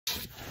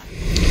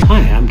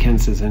Ken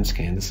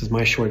Susynski, and this is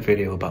my short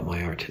video about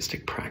my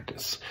artistic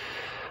practice.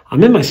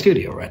 I'm in my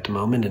studio at the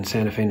moment in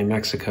Santa Fe, New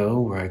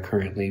Mexico, where I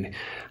currently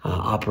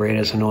operate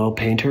as an oil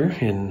painter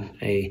in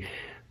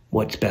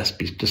what's best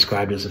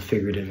described as a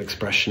figurative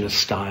expressionist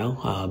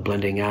style,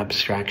 blending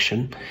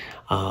abstraction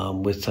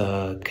with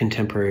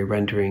contemporary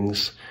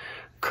renderings,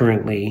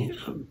 currently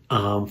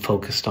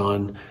focused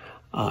on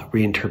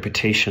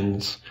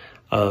reinterpretations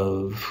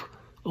of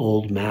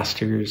old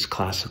masters,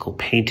 classical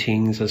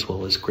paintings, as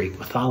well as Greek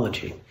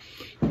mythology.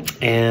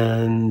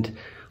 And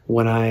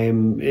what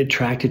I'm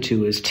attracted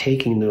to is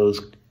taking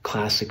those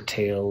classic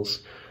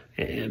tales,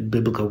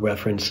 biblical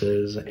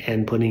references,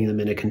 and putting them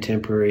in a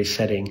contemporary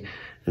setting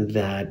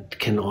that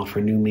can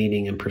offer new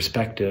meaning and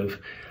perspective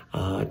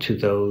to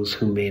those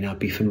who may not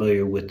be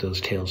familiar with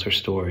those tales or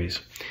stories.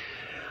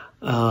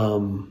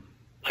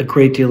 A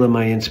great deal of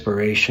my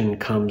inspiration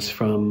comes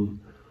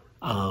from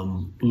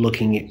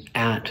looking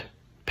at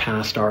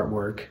past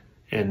artwork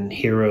and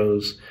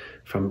heroes,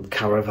 from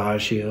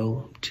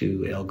Caravaggio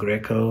to El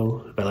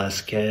Greco,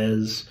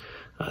 Velázquez,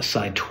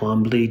 Cy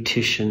Twombly,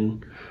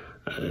 Titian.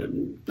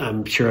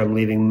 I'm sure I'm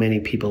leaving many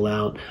people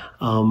out,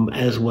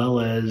 as well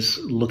as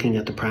looking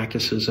at the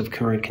practices of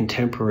current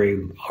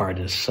contemporary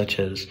artists such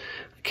as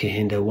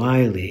Kehinde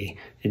Wiley,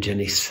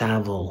 Jenny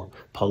Saville,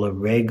 Paula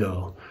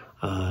Rego,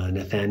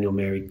 Nathaniel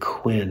Mary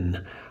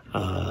Quinn,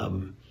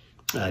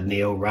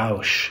 Neo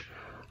Rausch,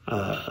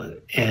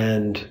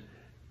 and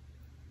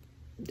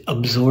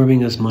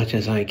absorbing as much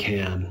as I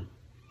can,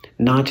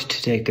 not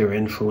to take their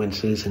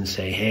influences and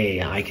say,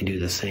 hey, I can do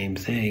the same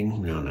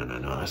thing. No,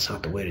 that's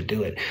not the way to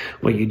do it.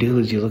 What you do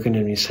is you look at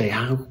them and you say,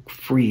 how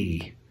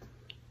free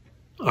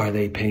are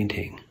they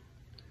painting?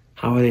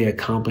 How are they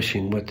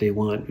accomplishing what they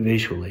want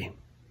visually?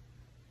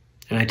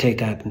 And I take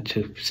that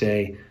to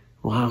say,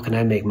 well, how can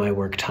I make my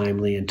work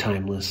timely and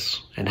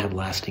timeless and have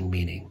lasting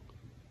meaning?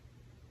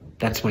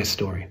 That's my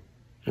story,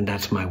 and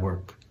that's my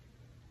work.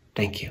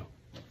 Thank you.